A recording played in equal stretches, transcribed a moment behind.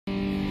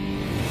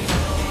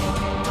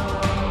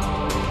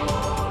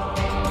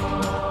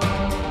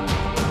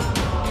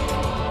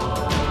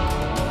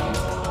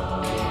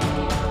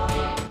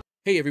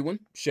Hey everyone,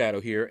 Shadow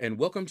here, and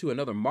welcome to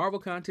another Marvel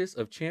Contest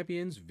of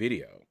Champions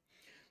video.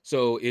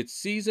 So it's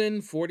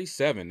season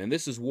 47, and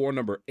this is war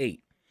number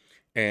 8.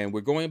 And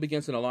we're going up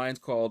against an alliance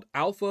called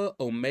Alpha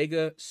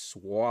Omega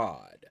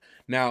Squad.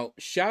 Now,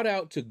 shout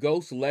out to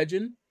Ghost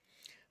Legend.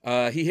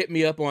 He hit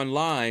me up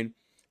online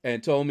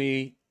and told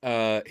me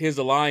his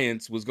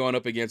alliance was going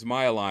up against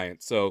my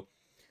alliance. So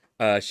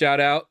shout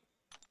out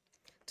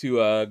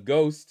to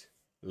Ghost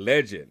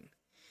Legend.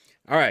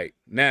 All right,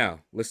 now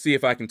let's see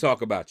if I can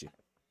talk about you.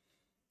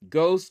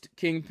 Ghost,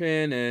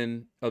 Kingpin,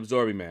 and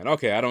Absorbing Man.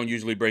 Okay, I don't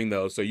usually bring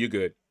those, so you're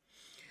good.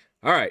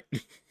 All right.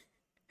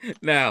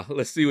 Now,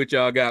 let's see what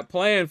y'all got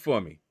planned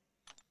for me.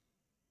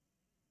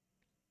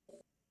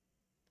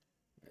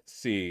 Let's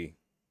see.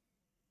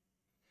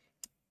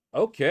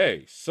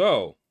 Okay,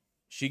 so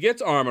she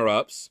gets armor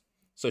ups,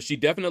 so she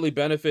definitely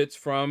benefits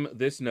from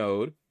this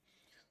node,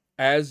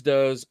 as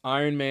does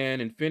Iron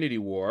Man Infinity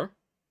War.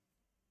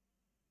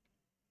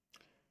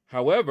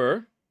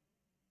 However,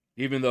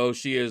 even though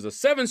she is a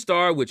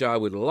 7-star, which I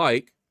would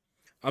like,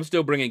 I'm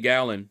still bringing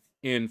Gallon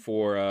in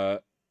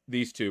for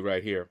these two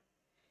right here.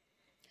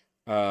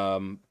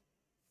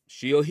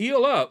 She'll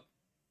heal up,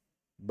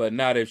 but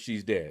not if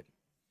she's dead,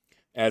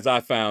 as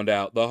I found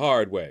out the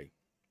hard way.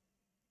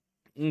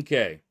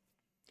 Okay.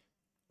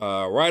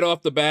 Right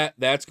off the bat,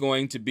 that's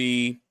going to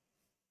be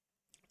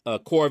a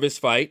Corvus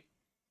fight.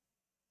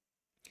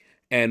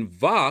 And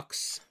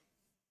Vox,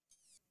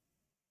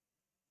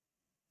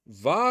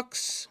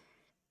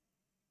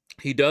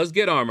 he does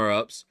get armor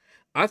ups.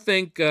 I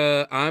think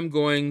I'm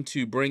going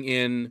to bring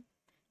in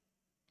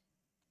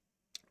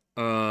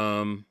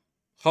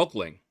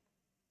Hulkling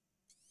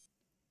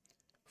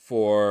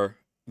for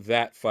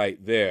that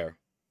fight there.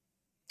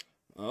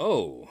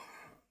 Oh,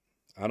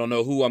 I don't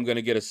know who I'm going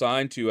to get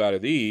assigned to out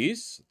of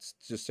these. Let's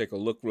just take a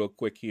look real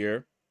quick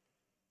here.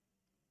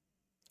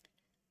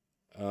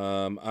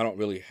 I don't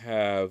really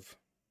have...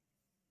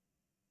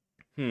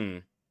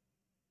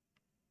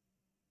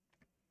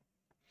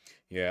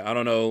 Yeah, I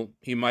don't know.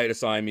 He might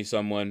assign me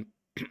someone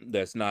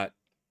that's not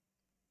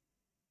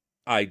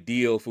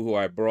ideal for who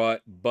I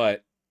brought,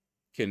 but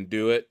can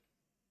do it.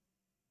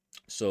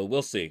 So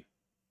we'll see.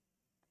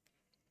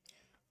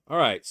 All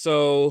right,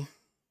 so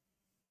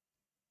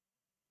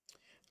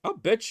I'll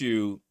bet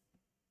you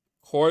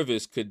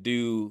Corvus could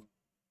do...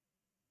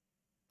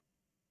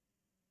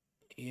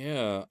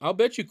 Yeah, I'll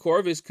bet you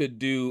Corvus could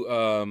do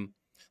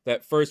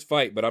that first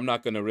fight, but I'm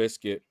not going to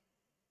risk it.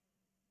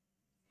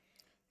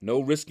 No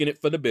risking it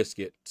for the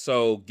biscuit.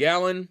 So,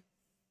 Gallon,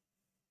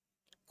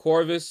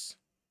 Corvus,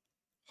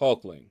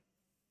 Hulkling.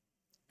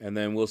 And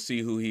then we'll see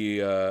who he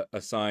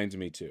assigns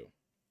me to.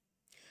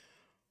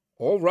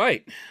 All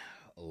right.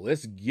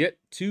 Let's get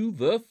to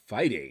the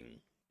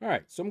fighting. All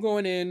right. So, I'm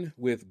going in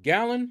with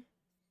Gallon,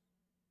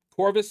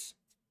 Corvus,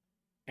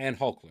 and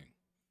Hulkling.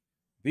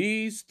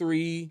 These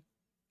three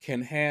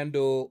can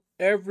handle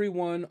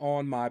everyone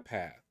on my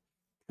path.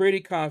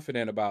 Pretty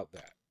confident about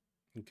that.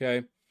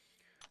 Okay.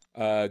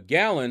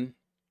 Gallon,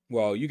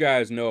 well, you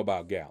guys know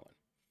about Gallon.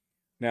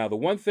 Now, the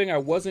one thing I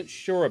wasn't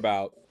sure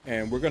about,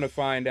 and we're going to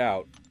find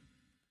out,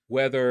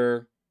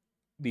 whether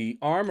the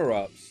armor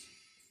ups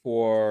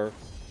for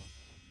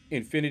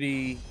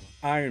Infinity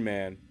Iron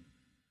Man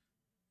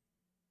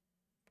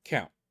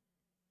count.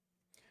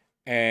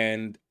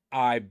 And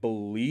I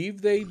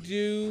believe they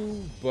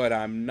do, but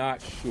I'm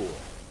not sure,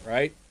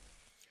 right?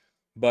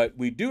 But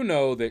we do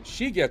know that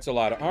she gets a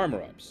lot of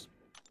armor ups.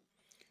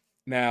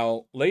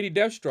 Now, Lady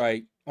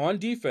Deathstrike on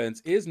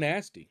defense is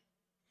nasty.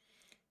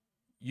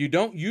 You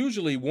don't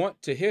usually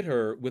want to hit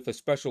her with a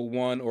special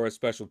 1 or a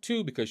special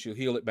 2 because she'll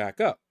heal it back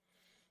up.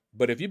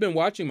 But if you've been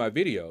watching my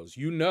videos,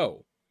 you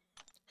know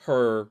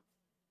her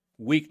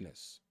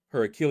weakness,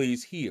 her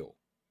Achilles heel.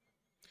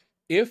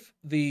 If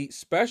the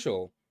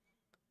special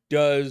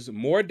does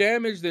more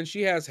damage than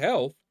she has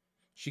health,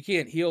 she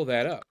can't heal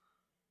that up.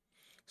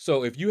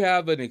 So if you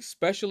have an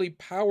especially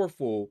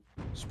powerful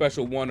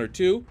special 1 or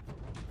 2,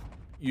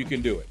 you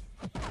can do it.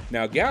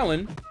 Now,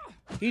 Gallon,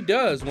 he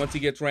does once he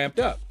gets ramped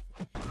up.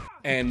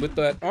 And with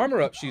that armor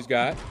up she's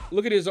got,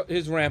 look at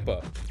his ramp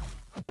up.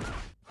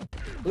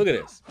 Look at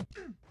this.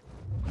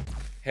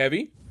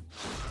 Heavy.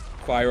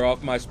 Fire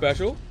off my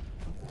special.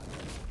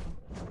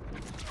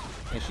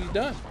 And she's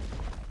done.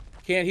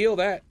 Can't heal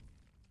that.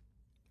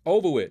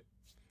 Over with.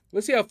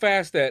 Let's see how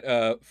fast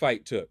that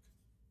fight took.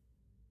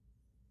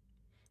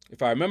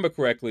 If I remember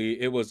correctly,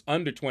 it was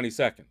under 20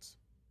 seconds.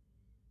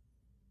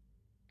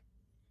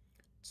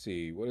 Let's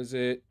see, what is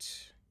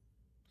it?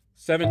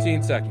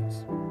 17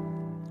 seconds.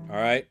 All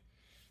right.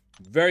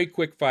 Very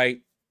quick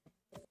fight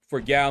for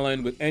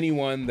Gallon with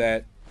anyone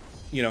that,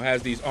 you know,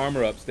 has these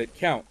armor ups that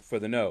count for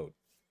the node.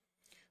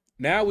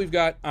 Now we've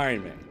got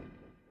Iron Man.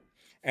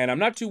 And I'm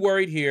not too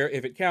worried here.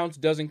 If it counts,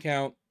 doesn't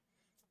count,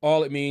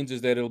 all it means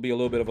is that it'll be a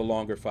little bit of a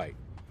longer fight.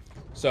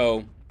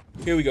 So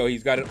here we go.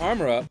 He's got an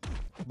armor up,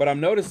 but I'm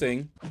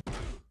noticing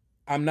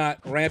I'm not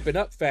ramping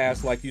up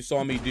fast like you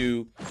saw me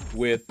do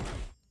with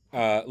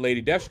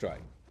Lady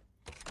Deathstrike.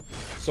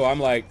 So I'm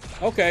like,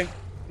 okay,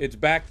 it's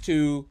back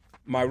to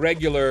my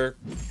regular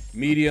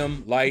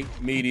medium, light,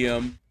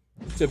 medium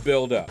to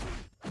build up.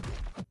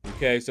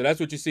 Okay, so that's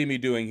what you see me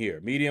doing here.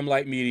 Medium,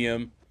 light,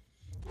 medium.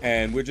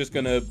 And we're just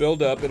gonna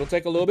build up. It'll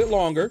take a little bit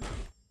longer,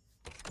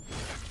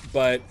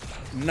 but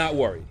not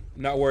worried.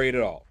 Not worried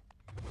at all.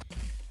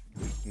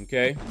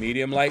 Okay,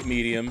 medium, light,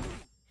 medium.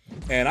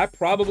 And I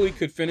probably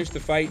could finish the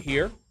fight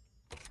here,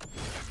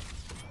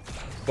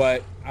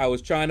 but I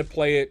was trying to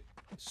play it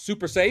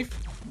super safe,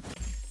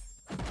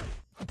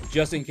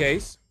 just in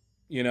case,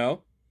 you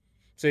know.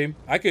 See,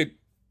 I could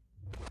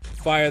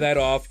fire that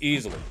off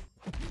easily,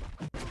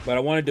 but I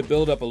wanted to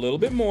build up a little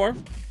bit more.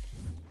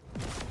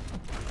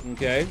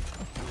 Okay.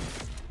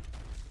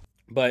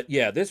 But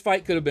yeah, this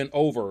fight could have been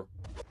over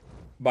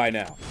by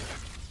now.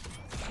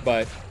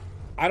 But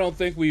I don't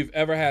think we've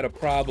ever had a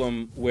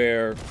problem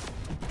where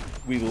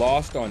we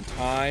lost on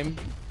time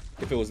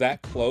if it was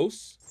that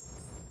close.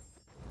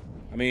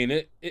 I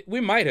mean,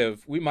 we might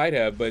have,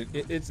 but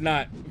it's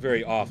not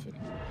very often.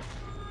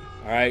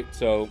 All right,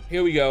 so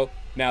here we go.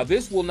 Now,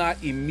 this will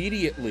not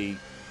immediately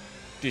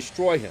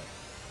destroy him.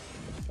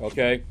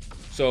 Okay,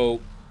 so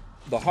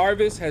the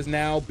harvest has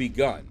now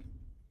begun.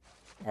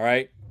 All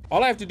right.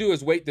 All I have to do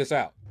is wait this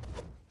out.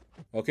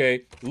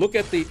 Okay, look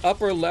at the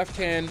upper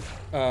left-hand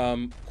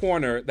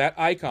corner, that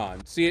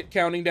icon. See it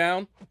counting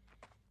down?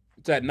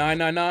 It's at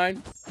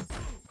 999.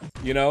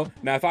 You know,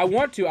 now if I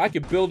want to, I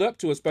could build up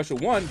to a special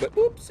one, but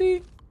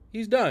oopsie,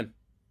 he's done.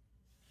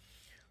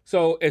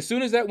 So as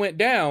soon as that went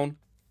down,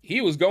 he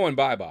was going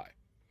bye-bye.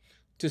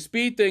 To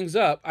speed things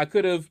up, I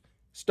could have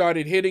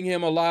started hitting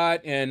him a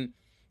lot and,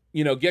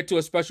 you know, get to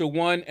a special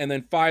one and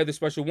then fire the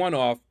special one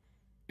off,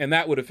 and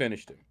that would have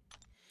finished him.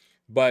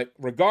 But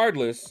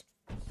regardless,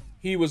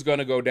 he was going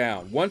to go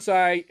down. Once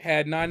I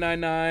had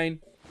 999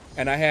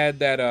 and I had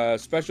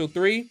that special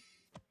 3,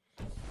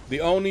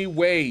 the only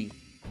way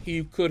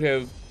he could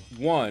have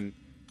won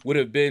would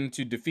have been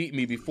to defeat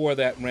me before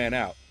that ran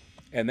out.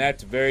 And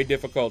that's very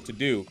difficult to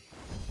do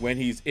when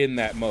he's in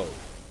that mode.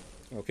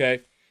 Okay?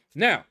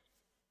 Now,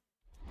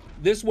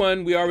 this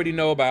one we already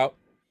know about.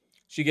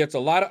 She gets a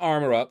lot of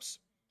armor ups.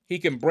 He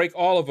can break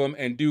all of them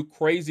and do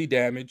crazy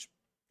damage,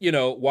 you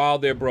know, while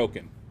they're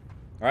broken.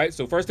 All right,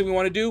 so first thing we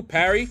want to do,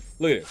 parry.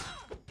 Look at this.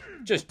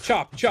 Just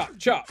chop, chop,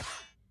 chop.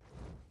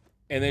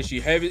 And then she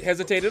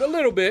hesitated a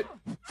little bit,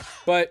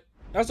 but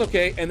that's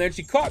okay. And then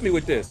she caught me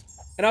with this.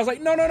 And I was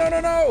like, no, no, no, no,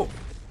 no.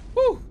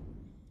 Whew.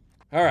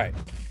 All right.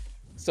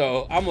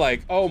 So I'm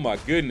like, oh my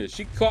goodness,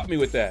 she caught me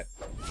with that.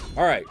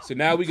 All right, so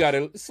now we got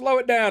to slow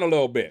it down a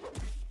little bit.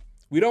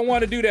 We don't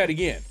want to do that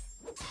again.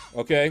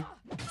 Okay.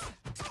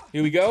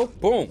 Here we go.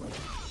 Boom.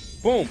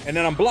 Boom. And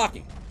then I'm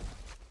blocking.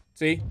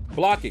 See,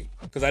 blocking,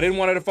 because I didn't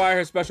want her to fire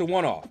her special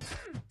one off.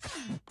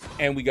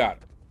 And we got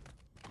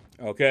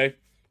her. Okay,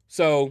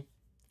 so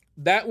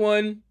that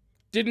one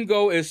didn't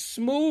go as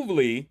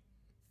smoothly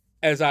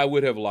as I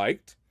would have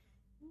liked,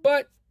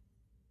 but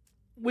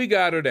we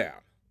got her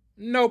down.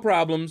 No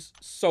problems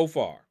so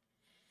far.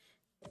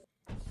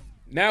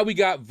 Now we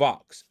got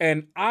Vox,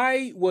 and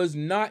I was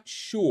not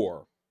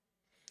sure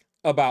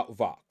about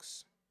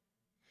Vox.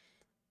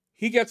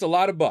 He gets a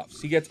lot of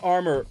buffs. He gets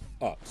armor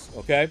ups,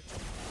 okay?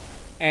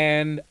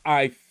 And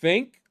I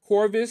think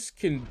Corvus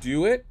can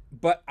do it,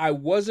 but I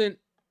wasn't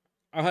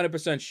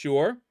 100%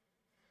 sure.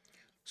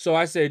 So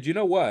I said, you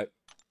know what?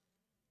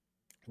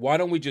 Why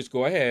don't we just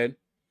go ahead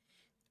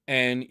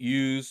and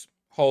use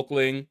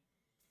Hulkling?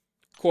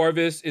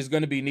 Corvus is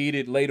going to be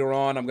needed later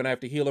on. I'm going to have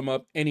to heal him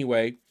up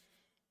anyway.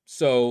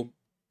 So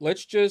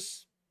let's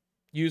just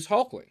use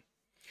Hulkling.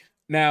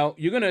 Now,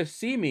 you're going to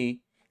see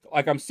me,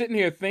 like I'm sitting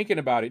here thinking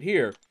about it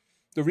here.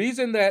 The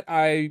reason that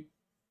I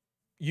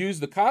use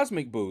the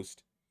Cosmic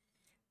Boost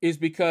is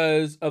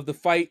because of the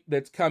fight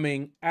that's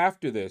coming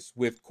after this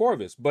with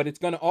Corvus, but it's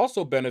going to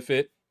also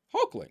benefit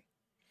Hulkling.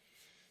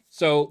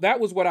 So that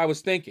was what I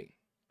was thinking.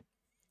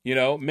 You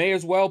know, may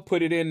as well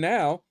put it in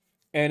now,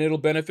 and it'll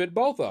benefit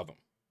both of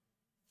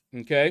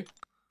them. Okay?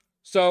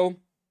 So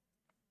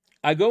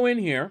I go in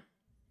here,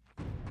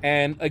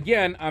 and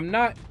again, I'm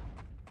not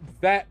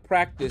that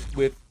practiced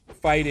with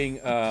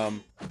fighting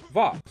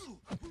Vox,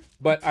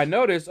 but I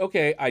noticed,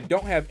 okay, I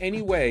don't have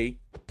any way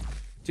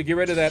to get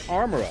rid of that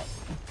armor up.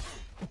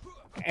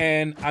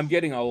 And I'm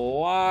getting a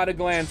lot of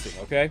glancing,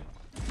 okay?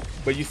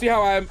 But you see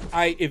how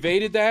I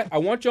evaded that? I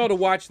want y'all to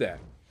watch that.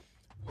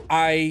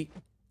 I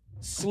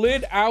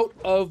slid out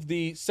of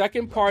the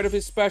second part of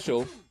his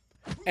special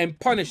and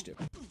punished him.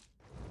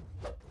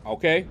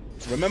 Okay?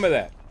 Remember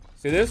that.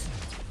 See this?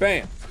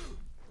 Bam.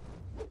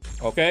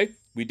 Okay?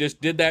 We just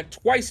did that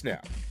twice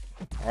now.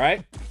 All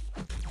right?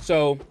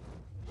 So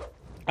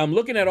I'm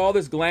looking at all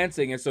this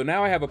glancing, and so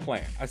now I have a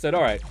plan. I said,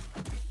 all right,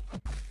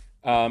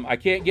 I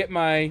can't get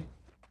my...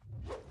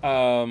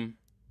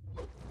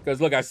 because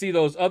look, I see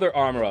those other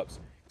armor ups.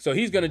 So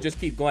he's going to just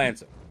keep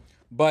glancing.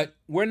 But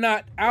we're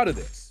not out of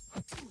this.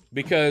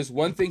 Because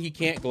one thing he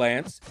can't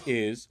glance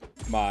is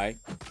my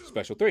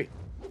special 3.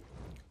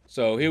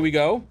 So here we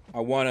go. I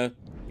want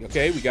to...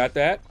 Okay, we got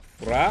that.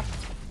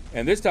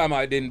 And this time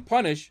I didn't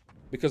punish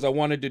because I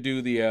wanted to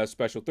do the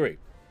special 3.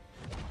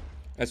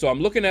 And so I'm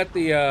looking at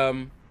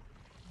the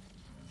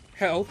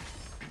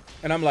health.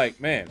 And I'm like,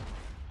 man,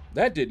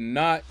 that did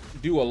not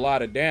do a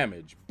lot of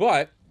damage.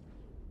 But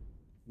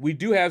we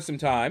do have some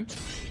time.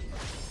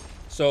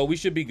 So we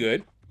should be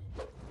good.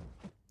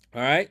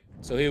 All right.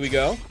 So here we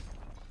go.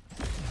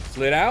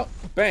 Slid out.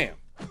 Bam.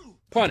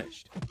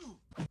 Punished.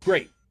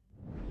 Great.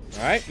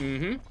 All right.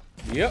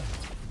 Mm-hmm. Yep.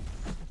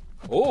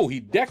 Oh, he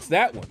decks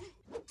that one.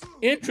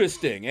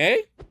 Interesting, eh?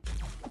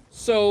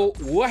 So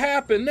what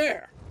happened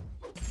there?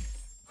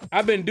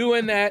 I've been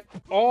doing that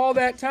all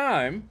that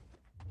time,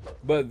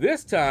 but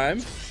this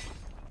time,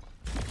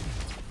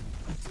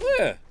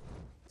 yeah.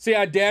 See,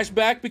 I dashed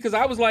back because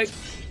I was like,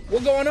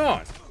 what's going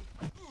on?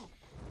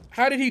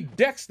 How did he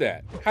dex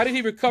that? How did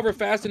he recover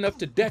fast enough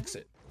to dex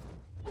it?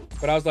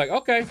 But I was like,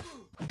 okay,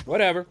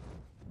 whatever.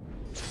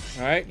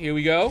 All right, here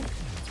we go.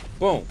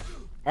 Boom.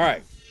 All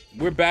right,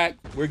 we're back.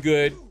 We're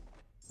good.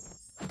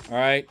 All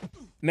right.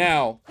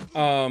 Now,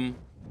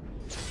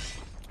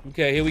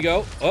 okay, here we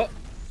go. Oh,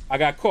 I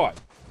got caught.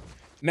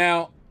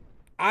 Now,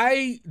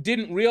 I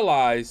didn't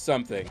realize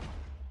something.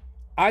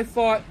 I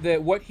thought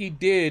that what he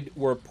did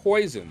were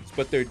poisons,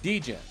 but they're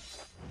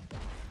degens.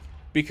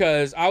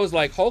 Because I was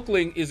like,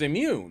 Hulkling is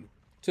immune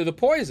to the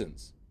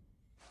poisons.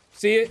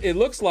 See, it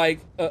looks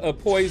like a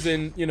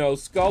poison, you know,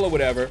 skull or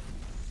whatever,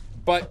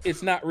 but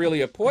it's not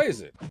really a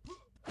poison.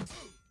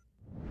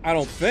 I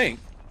don't think,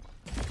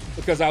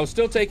 because I was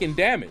still taking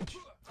damage.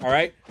 All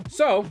right,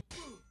 so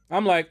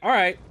I'm like, all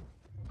right,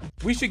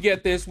 we should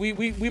get this. We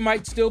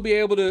might still be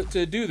able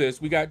to do this.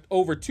 We got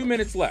over 2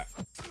 minutes left.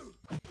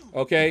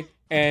 Okay,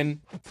 and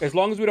as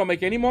long as we don't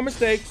make any more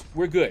mistakes,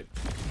 we're good.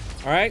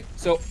 All right,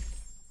 so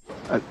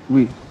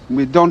we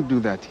don't do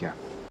that here.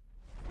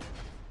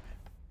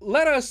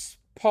 Let us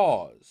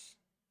pause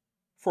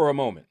for a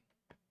moment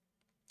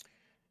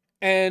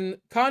and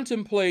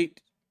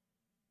contemplate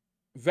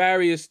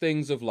various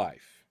things of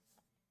life.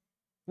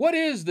 What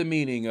is the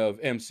meaning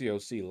of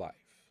MCOC life?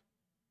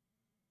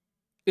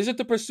 Is it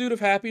the pursuit of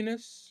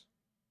happiness?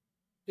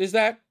 Is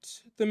that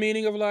the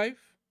meaning of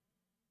life?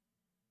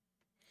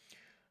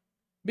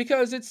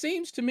 Because it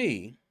seems to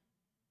me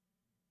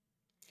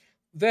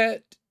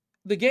that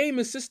the game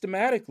is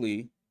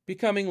systematically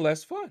becoming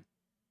less fun.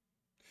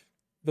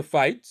 The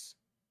fights,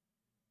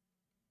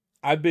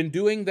 I've been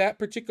doing that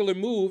particular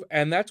move,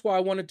 and that's why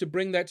I wanted to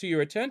bring that to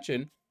your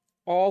attention,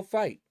 all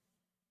fight.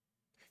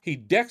 He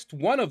dexed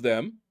one of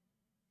them,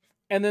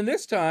 and then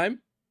this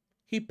time,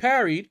 he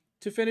parried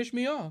to finish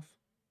me off.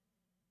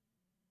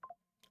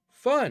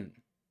 Fun,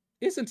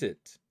 isn't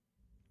it?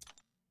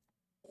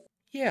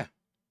 Yeah,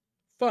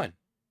 fun.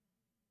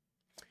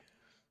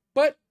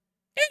 But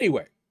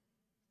anyway,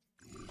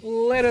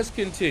 let us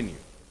continue.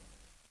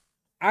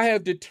 I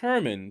have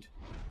determined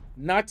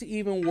not to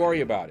even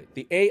worry about it.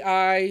 The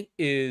AI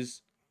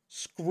is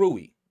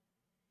screwy.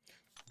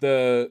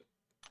 The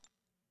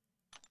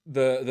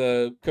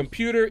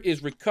computer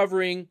is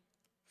recovering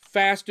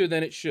faster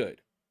than it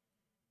should.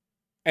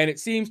 And it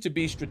seems to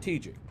be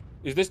strategic.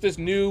 Is this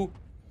new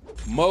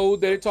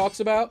mode that it talks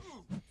about?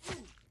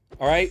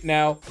 All right,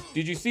 now,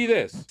 did you see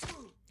this?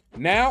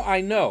 Now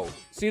I know.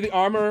 See the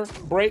armor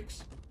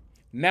breaks?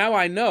 Now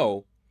I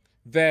know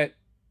that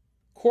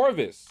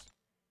Corvus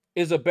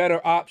is a better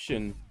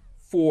option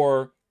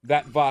for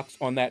that Vox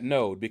on that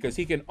node because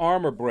he can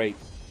armor break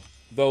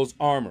those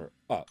armor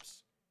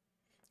ups.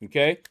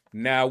 Okay,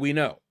 now we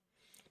know.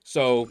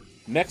 So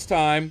next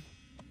time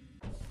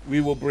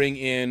we will bring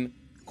in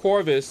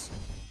Corvus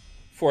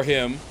for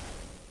him.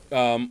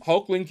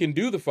 Hulkling can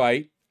do the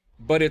fight,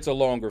 but it's a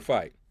longer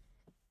fight.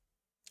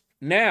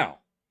 Now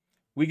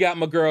we got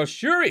my girl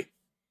Shuri.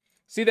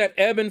 See that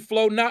ebb and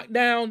flow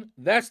knockdown?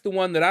 That's the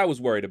one that I was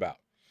worried about.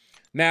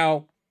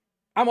 Now,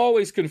 I'm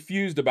always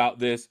confused about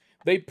this.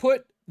 They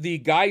put the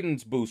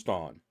guidance boost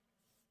on,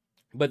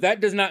 but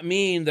that does not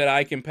mean that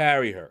I can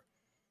parry her.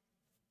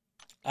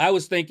 I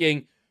was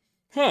thinking,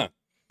 can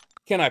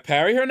I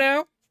parry her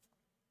now?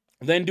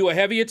 Then do a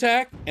heavy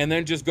attack and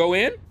then just go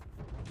in?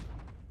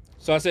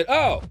 So I said,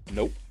 oh,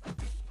 nope,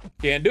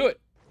 can't do it.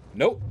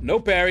 Nope, no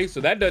parry,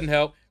 so that doesn't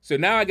help. So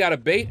now I gotta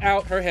bait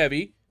out her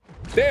heavy.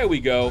 There we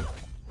go.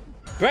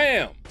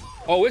 Bam.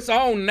 Oh, it's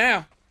on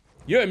now.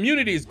 Your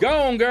immunity's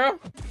gone, girl.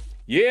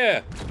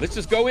 Yeah, let's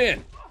just go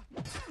in.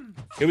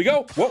 Here we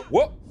go. Whoa,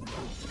 whoa.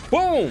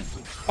 Boom.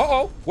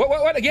 Uh-oh.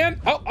 What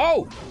again?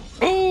 Oh.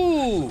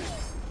 Ooh.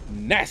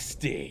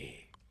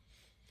 Nasty.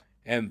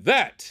 And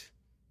that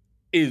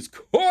is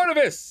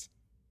Corvus.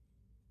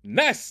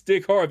 Nasty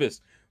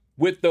Corvus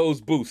with those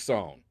boosts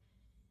on.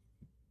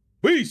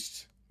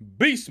 Beast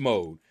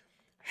mode.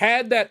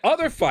 Had that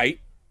other fight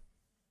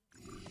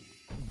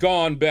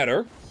gone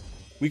better,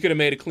 we could have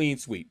made a clean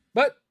sweep.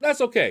 But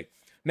that's okay.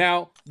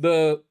 Now,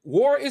 the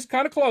war is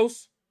kind of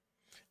close,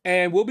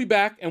 and we'll be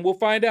back, and we'll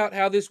find out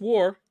how this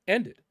war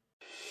ended.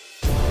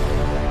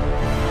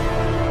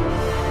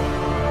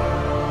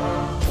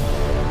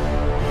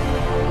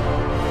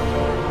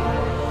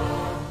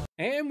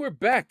 And we're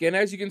back, and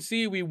as you can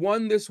see, we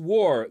won this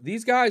war.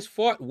 These guys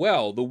fought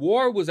well. The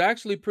war was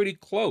actually pretty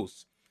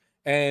close,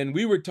 and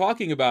we were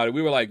talking about it.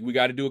 We were like, we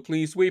got to do a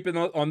clean sweep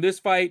on this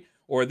fight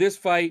or this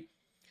fight.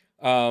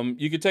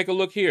 You can take a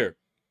look here.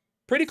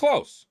 Pretty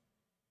close.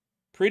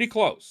 Pretty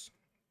close.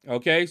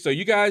 Okay, so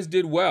you guys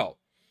did well.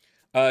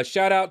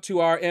 Shout out to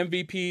our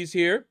MVPs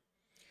here.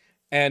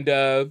 And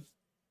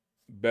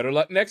better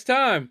luck next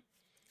time.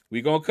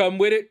 We're going to come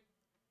with it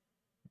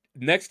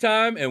next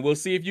time, and we'll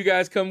see if you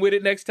guys come with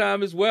it next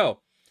time as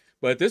well.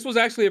 But this was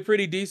actually a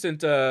pretty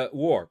decent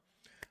war,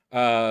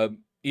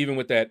 even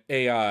with that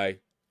AI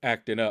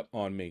acting up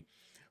on me.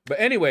 But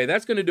anyway,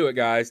 that's going to do it,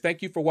 guys.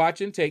 Thank you for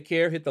watching. Take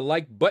care. Hit the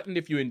like button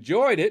if you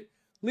enjoyed it.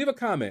 Leave a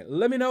comment.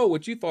 Let me know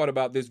what you thought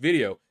about this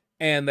video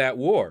and that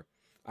war.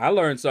 I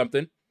learned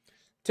something.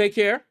 Take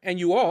care, and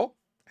you all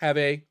have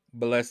a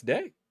blessed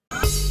day.